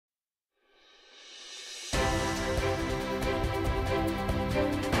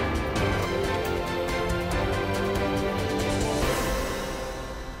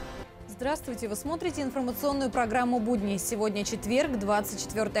Здравствуйте! Вы смотрите информационную программу «Будни». Сегодня четверг,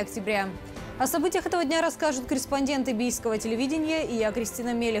 24 октября. О событиях этого дня расскажут корреспонденты Бийского телевидения и я,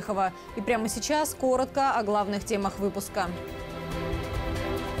 Кристина Мелехова. И прямо сейчас коротко о главных темах выпуска.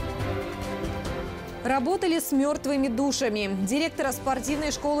 Работали с мертвыми душами. Директора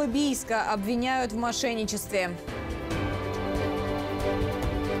спортивной школы Бийска обвиняют в мошенничестве.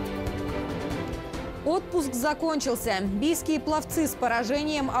 Отпуск закончился. Бийские пловцы с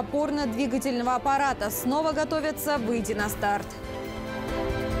поражением опорно-двигательного аппарата снова готовятся выйти на старт.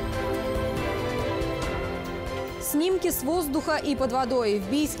 Снимки с воздуха и под водой.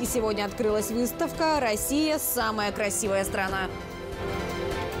 В Бийске сегодня открылась выставка «Россия. Самая красивая страна».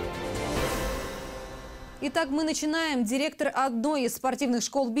 Итак, мы начинаем. Директор одной из спортивных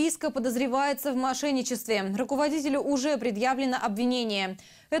школ Бийска подозревается в мошенничестве. Руководителю уже предъявлено обвинение.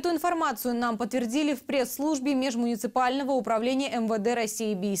 Эту информацию нам подтвердили в пресс-службе межмуниципального управления МВД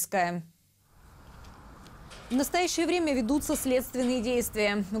России «Бийское». В настоящее время ведутся следственные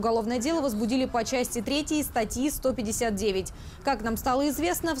действия. Уголовное дело возбудили по части 3 статьи 159. Как нам стало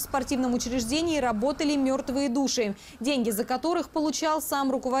известно, в спортивном учреждении работали мертвые души, деньги за которых получал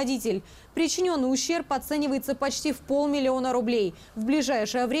сам руководитель. Причиненный ущерб оценивается почти в 500 000 рублей. В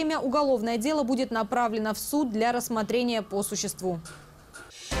ближайшее время уголовное дело будет направлено в суд для рассмотрения по существу.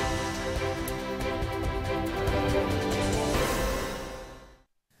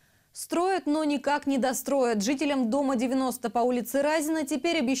 Строят, но никак не достроят. Жителям дома 90 по улице Разина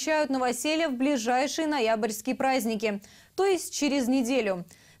теперь обещают новоселье в ближайшие ноябрьские праздники, то есть через неделю.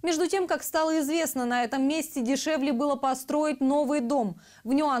 Между тем, как стало известно, на этом месте дешевле было построить новый дом.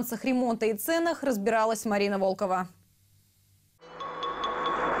 В нюансах ремонта и ценах разбиралась Марина Волкова.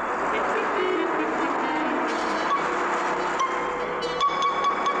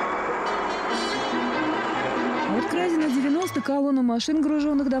 К Разина 90 колонна машин,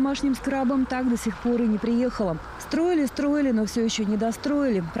 груженных домашним скрабом, так до сих пор и не приехала. Строили, но все еще не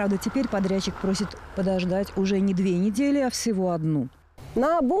достроили. Правда, теперь подрядчик просит подождать уже не 2 недели, а всего 1.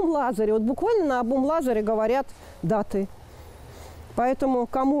 На бум-лазере, вот буквально на бум-лазере говорят даты. Поэтому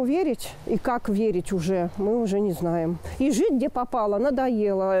кому верить и как верить уже, мы уже не знаем. И жить где попало,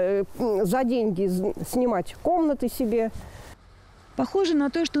 надоело. За деньги снимать комнаты себе. Похоже на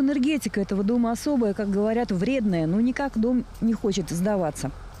то, что энергетика этого дома особая, как говорят, вредная, но никак дом не хочет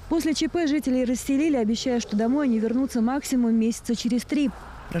сдаваться. После ЧП жителей расселили, обещая, что домой они вернутся максимум месяца через 3.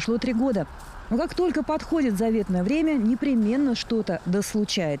 Прошло 3 года. Но как только подходит заветное время, непременно что-то да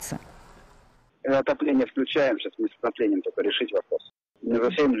случается. Отопление включаем, сейчас мы с отоплением только решить вопрос. Не за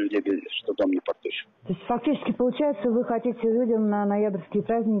всеми людей, что дом не подключим. То есть фактически получается, вы хотите людям на ноябрьские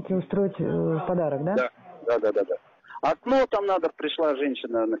праздники устроить подарок, да? Да. Окно там надо, пришла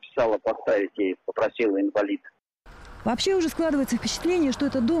женщина, написала поставить ей, попросила инвалид. Вообще уже складывается впечатление, что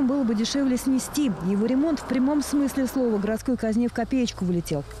этот дом было бы дешевле снести. Его ремонт в прямом смысле слова городской казне в копеечку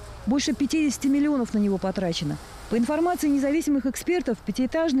вылетел. Больше 50 миллионов на него потрачено. По информации независимых экспертов,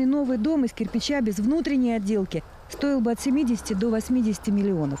 5-этажный новый дом из кирпича без внутренней отделки стоил бы от 70 до 80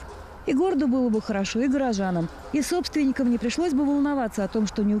 миллионов. И городу было бы хорошо, и горожанам. И собственникам не пришлось бы волноваться о том,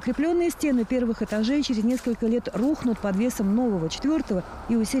 что неукрепленные стены первых этажей через несколько лет рухнут под весом нового 4-го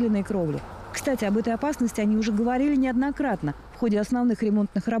и усиленной кровли. Кстати, об этой опасности они уже говорили неоднократно в ходе основных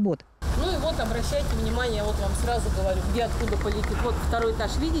ремонтных работ. Ну и вот обращайте внимание, вот вам сразу говорю, где откуда полетит. Вот 2-й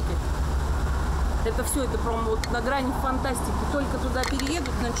этаж, видите? Это все, это прям вот на грани фантастики. Только туда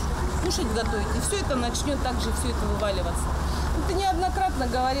переедут, значит, кушать готовить, и все это начнет также все это вываливаться. Это неоднократно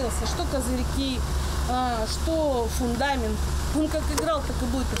говорилось, что козырьки, что фундамент. Он как играл, так и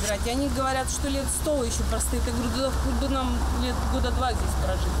будет играть. И они говорят, что лет 100 еще простоит. Я говорю, да нам лет года 2 здесь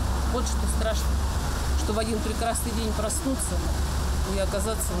прожить. Вот что страшно, что в один прекрасный день проснуться и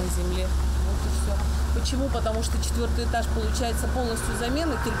оказаться на земле. Вот и все. Почему? Потому что 4-й этаж получается полностью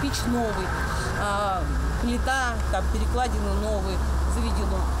замена, кирпич новый, плита, там перекладины новые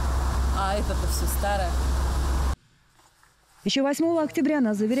заведено, а это-то все старое. Еще 8 октября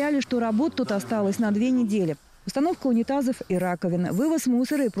нас заверяли, что работ тут осталось на 2 недели. Установка унитазов и раковин, вывоз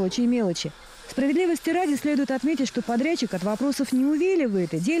мусора и прочие мелочи. Справедливости ради следует отметить, что подрядчик от вопросов не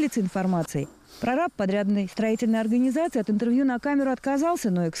увиливает и делится информацией. Прораб подрядной строительной организации от интервью на камеру отказался,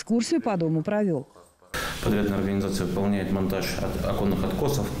 но экскурсию по дому провел. Подрядная организация выполняет монтаж оконных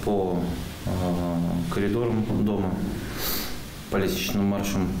откосов по коридорам дома, по лестничным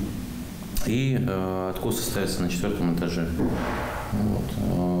маршам. И откосы ставятся на 4-м этаже.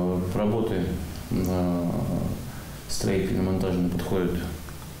 Вот. Работы строительно-монтажные подходят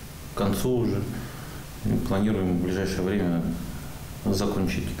к концу уже. И планируем в ближайшее время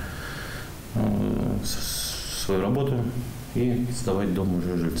закончить свою работу и сдавать дом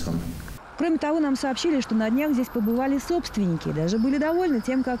уже жильцам. Кроме того, нам сообщили, что на днях здесь побывали собственники и даже были довольны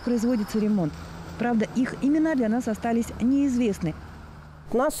тем, как производится ремонт. Правда, их имена для нас остались неизвестны.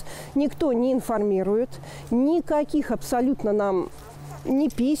 Нас никто не информирует, никаких абсолютно нам ни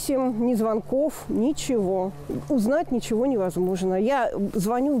писем, ни звонков, ничего. Узнать ничего невозможно. Я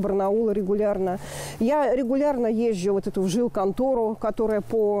звоню в Барнаул регулярно. Я регулярно езжу в жилконтору, которая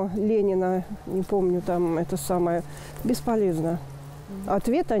по Ленина, не помню, там это самое, бесполезно.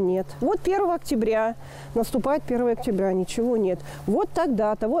 Ответа нет. Вот 1 октября, наступает 1 октября, ничего нет. Вот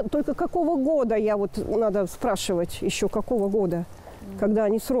тогда-то, вот только какого года, надо спрашивать еще какого года, когда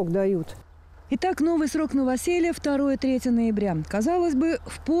они срок дают. Итак, новый срок новоселья – 2-3 ноября. Казалось бы,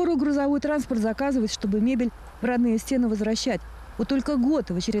 впору грузовой транспорт заказывать, чтобы мебель в родные стены возвращать. Вот только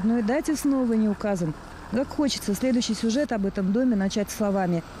год в очередной дате снова не указан. Как хочется следующий сюжет об этом доме начать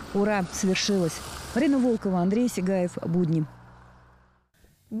словами «Ура! Свершилось!». Марина Волкова, Андрей Сигаев. Будни.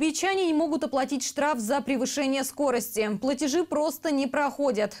 Бичане не могут оплатить штраф за превышение скорости. Платежи просто не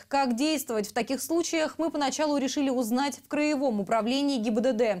проходят. Как действовать в таких случаях, мы поначалу решили узнать в Краевом управлении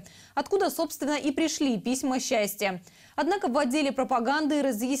ГИБДД, откуда, собственно, и пришли письма счастья. Однако в отделе пропаганды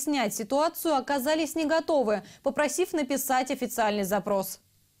разъяснять ситуацию оказались не готовы, попросив написать официальный запрос.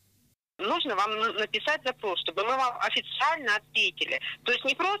 Нужно вам написать запрос, чтобы мы вам официально ответили. То есть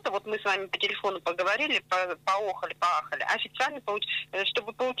не просто вот мы с вами по телефону поговорили, поохали, а официально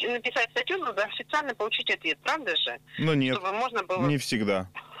чтобы написать статью, надо официально получить ответ, правда же? Но нет, чтобы можно было... не всегда.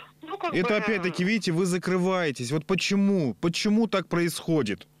 Это опять-таки, видите, вы закрываетесь. Вот почему? Почему так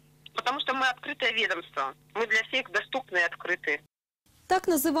происходит? Потому что мы открытое ведомство. Мы для всех доступны и открыты. Так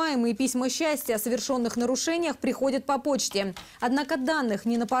называемые письма счастья о совершенных нарушениях приходят по почте. Однако данных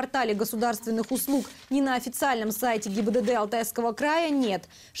ни на портале государственных услуг, ни на официальном сайте ГИБДД Алтайского края нет.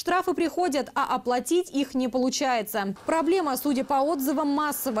 Штрафы приходят, а оплатить их не получается. Проблема, судя по отзывам,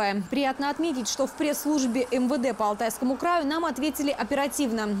 массовая. Приятно отметить, что в пресс-службе МВД по Алтайскому краю нам ответили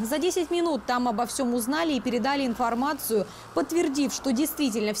оперативно. За 10 минут там обо всем узнали и передали информацию, подтвердив, что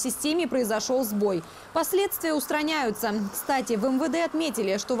действительно в системе произошел сбой. Последствия устраняются. Кстати, в МВД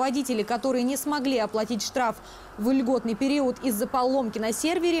отметили, что водители, которые не смогли оплатить штраф в льготный период из-за поломки на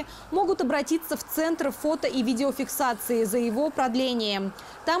сервере, могут обратиться в Центр фото- и видеофиксации за его продлением.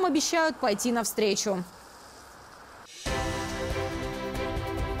 Там обещают пойти навстречу.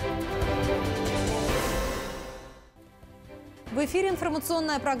 В эфире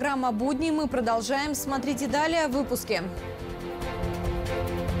информационная программа «Будни». Мы продолжаем. Смотрите далее в выпуске.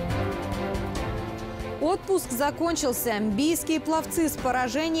 Отпуск закончился. Бийские пловцы с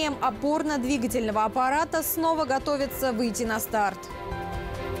поражением опорно-двигательного аппарата снова готовятся выйти на старт.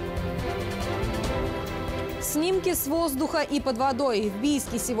 Снимки с воздуха и под водой. В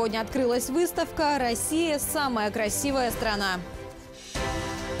Бийске сегодня открылась выставка «Россия. Самая красивая страна».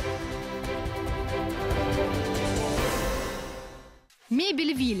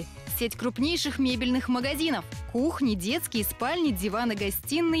 Мебель-виль. Сеть крупнейших мебельных магазинов. Кухни, детские, спальни, диваны,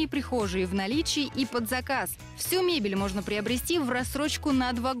 гостиные, прихожие в наличии и под заказ. Всю мебель можно приобрести в рассрочку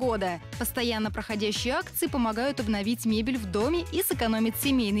на 2 года. Постоянно проходящие акции помогают обновить мебель в доме и сэкономить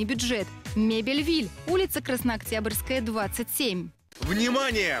семейный бюджет. Мебель-виль. Улица Краснооктябрьская, 27.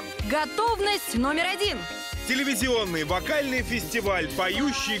 Внимание! Готовность номер 1. Телевизионный вокальный фестиваль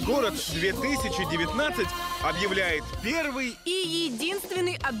 «Поющий город-2019» объявляет первый и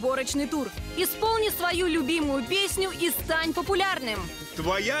единственный отборочный тур. Исполни свою любимую песню и стань популярным.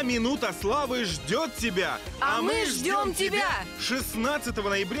 Твоя минута славы ждет тебя. А мы ждем тебя. 16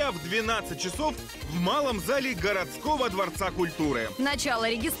 ноября в 12 часов в Малом зале городского дворца культуры. Начало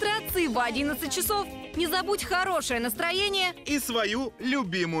регистрации в 11 часов. Не забудь хорошее настроение и свою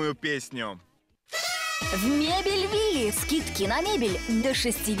любимую песню. В Мебель-Вилли скидки на мебель до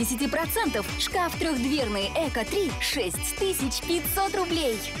 60%. Шкаф трехдверный Эко-3 6500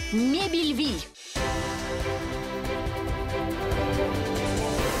 рублей. Мебель-Виль.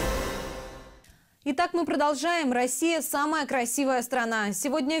 Итак, мы продолжаем. Россия – самая красивая страна.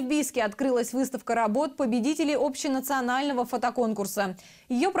 Сегодня в Бийске открылась выставка работ победителей общенационального фотоконкурса.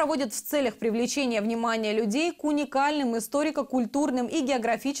 Ее проводят в целях привлечения внимания людей к уникальным историко-культурным и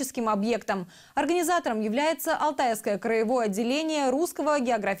географическим объектам. Организатором является Алтайское краевое отделение Русского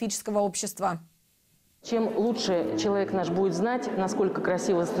географического общества. Чем лучше человек наш будет знать, насколько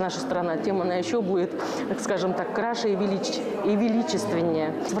красива наша страна, тем она еще будет, так скажем так, краше и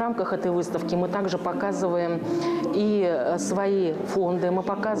величественнее. В рамках этой выставки мы также показываем и свои фонды, мы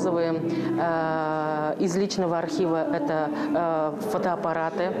показываем из личного архива это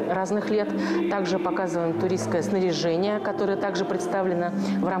фотоаппараты разных лет, также показываем туристское снаряжение, которое также представлено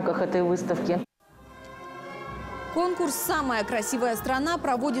в рамках этой выставки. Конкурс «Самая красивая страна»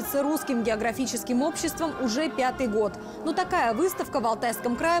 проводится Русским географическим обществом уже 5-й год. Но такая выставка в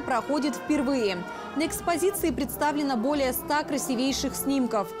Алтайском крае проходит впервые. На экспозиции представлено более 100 красивейших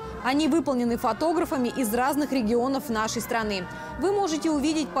снимков. Они выполнены фотографами из разных регионов нашей страны. Вы можете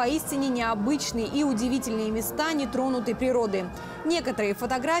увидеть поистине необычные и удивительные места нетронутой природы. Некоторые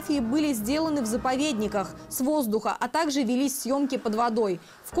фотографии были сделаны в заповедниках, с воздуха, а также велись съемки под водой.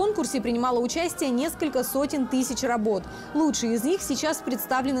 В конкурсе принимало участие несколько сотен тысяч работ. Лучшие из них сейчас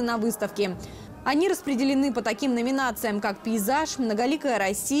представлены на выставке. Они распределены по таким номинациям, как пейзаж, многоликая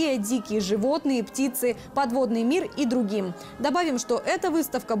Россия, дикие животные, птицы, подводный мир и другим. Добавим, что эта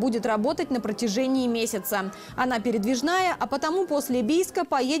выставка будет работать на протяжении месяца. Она передвижная, а потому после Бийска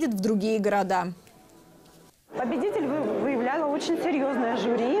поедет в другие города. Победитель выявляло очень серьезное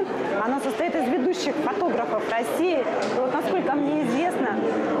жюри. Оно состоит из ведущих фотографов России. И вот, насколько мне известно,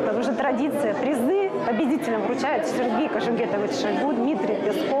 это уже традиция, призы победителям вручают Сергей Кожугетович Шойгу, Дмитрий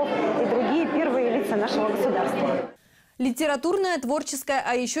Песков и другие первые лица нашего государства. Литературная, творческая,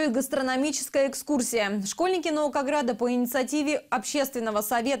 а еще и гастрономическая экскурсия. Школьники Наукограда по инициативе Общественного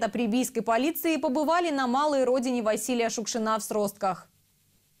совета при Бийской полиции побывали на малой родине Василия Шукшина в Сростках.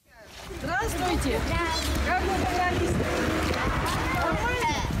 Здравствуйте! Как вы добрались?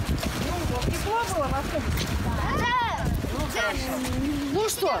 Тепло было в автобусе? Да! Ну, хорошо. Ну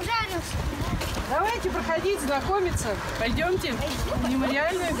что, давайте проходить, знакомиться. Пойдемте в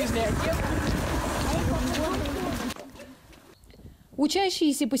мемориальную библиотеку.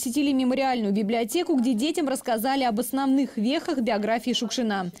 Учащиеся посетили мемориальную библиотеку, где детям рассказали об основных вехах биографии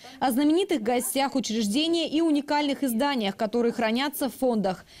Шукшина, о знаменитых гостях учреждения и уникальных изданиях, которые хранятся в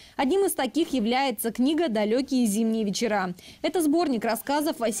фондах. Одним из таких является книга «Далекие зимние вечера». Это сборник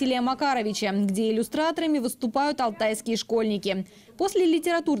рассказов Василия Макаровича, где иллюстраторами выступают алтайские школьники. После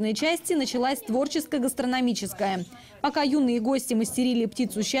литературной части началась творческо-гастрономическая. Пока юные гости мастерили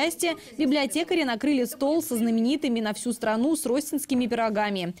птицу счастья, библиотекари накрыли стол со знаменитыми на всю страну сростинскими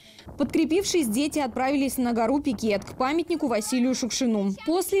пирогами. Подкрепившись, дети отправились на гору Пикет к памятнику Василию Шукшину.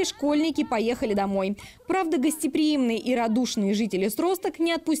 После школьники поехали домой. Правда, гостеприимные и радушные жители Сросток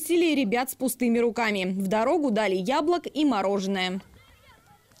не отпустили ребят с пустыми руками. В дорогу дали яблок и мороженое.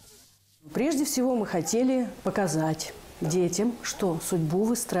 Прежде всего мы хотели показать детям, что судьбу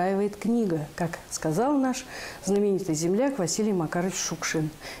выстраивает книга, как сказал наш знаменитый земляк Василий Макарович Шукшин.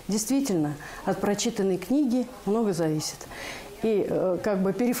 Действительно, от прочитанной книги много зависит. И как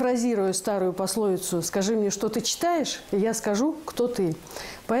бы перефразируя старую пословицу «Скажи мне, что ты читаешь, и я скажу, кто ты».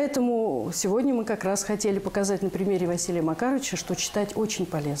 Поэтому сегодня мы как раз хотели показать на примере Василия Макаровича, что читать очень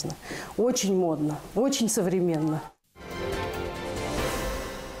полезно, очень модно, очень современно.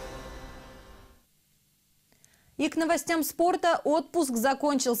 И к новостям спорта. Отпуск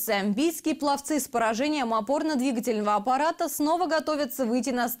закончился. Бийские пловцы с поражением опорно-двигательного аппарата снова готовятся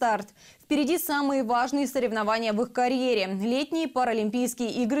выйти на старт. Впереди самые важные соревнования в их карьере – летние Паралимпийские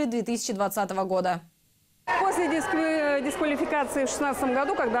игры 2020 года. После дисквалификации в 2016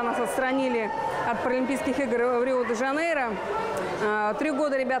 году, когда нас отстранили от Паралимпийских игр в Рио-де-Жанейро, 3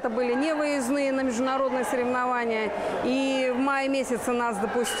 года ребята были невыездные на международные соревнования. И в мае месяце нас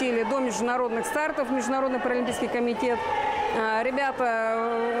допустили до международных стартов в Международный паралимпийский комитет.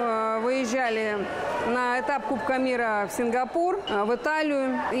 Ребята выезжали на этап Кубка мира в Сингапур, в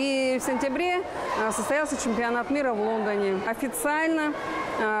Италию. И в сентябре состоялся чемпионат мира в Лондоне. Официально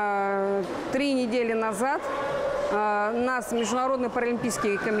 3 недели назад нас Международный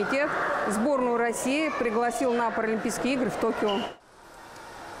паралимпийский комитет, сборную России, пригласил на Паралимпийские игры в Токио.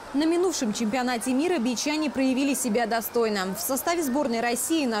 На минувшем чемпионате мира бийчане проявили себя достойно. В составе сборной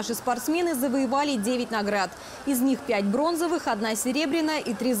России наши спортсмены завоевали 9 наград. Из них 5 бронзовых, 1 серебряная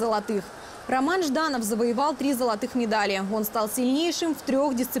и 3 золотых. Роман Жданов завоевал 3 золотых медали. Он стал сильнейшим в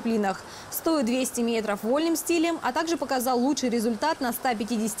 3 дисциплинах. 100 и 200 метров вольным стилем, а также показал лучший результат на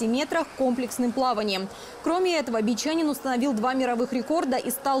 150 метрах комплексным плаванием. Кроме этого, бийчанин установил 2 мировых рекорда и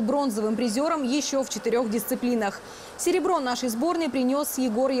стал бронзовым призером еще в 4 дисциплинах. Серебро нашей сборной принес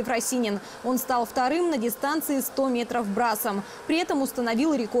Егор Ефросинин. Он стал 2-м на дистанции 100 метров брасом. При этом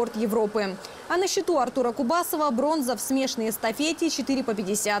установил рекорд Европы. А на счету Артура Кубасова бронза в смешанной эстафете 4 по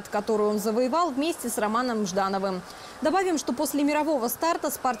 50, которую он завоевал вместе с Романом Ждановым. Добавим, что после мирового старта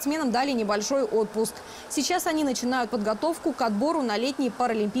спортсменам дали небольшой отпуск. Сейчас они начинают подготовку к отбору на летние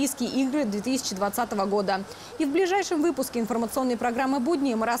Паралимпийские игры 2020 года. И в ближайшем выпуске информационной программы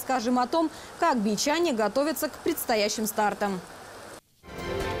 «Будни» мы расскажем о том, как бийчане готовятся к предстоящим стартам.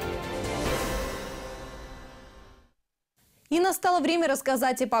 И настало время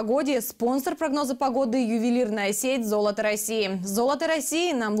рассказать о погоде. Спонсор прогноза погоды – ювелирная сеть «Золото России». «Золото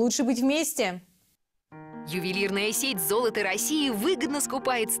России» – нам лучше быть вместе. Ювелирная сеть «Золото России» выгодно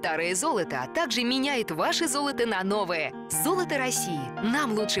скупает старое золото, а также меняет ваше золото на новое. «Золото России».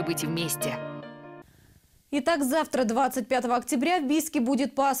 Нам лучше быть вместе. Итак, завтра, 25 октября, в Бийске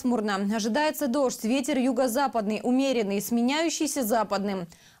будет пасмурно. Ожидается дождь, ветер юго-западный, умеренный, сменяющийся западным.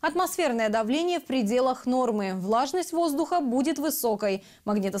 Атмосферное давление в пределах нормы. Влажность воздуха будет высокой,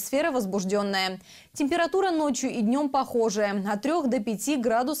 магнитосфера возбужденная. Температура ночью и днем похожая, от 3 до 5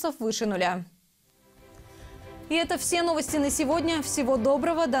 градусов выше нуля. И это все новости на сегодня. Всего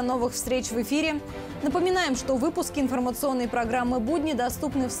доброго, до новых встреч в эфире. Напоминаем, что выпуски информационной программы «Будни»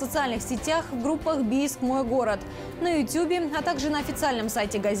 доступны в социальных сетях, в группах «Бийск. Мой город», на YouTube, а также на официальном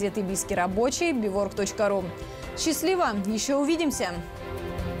сайте газеты «Бийский рабочий» bivorg.ru. Счастливо! Еще увидимся!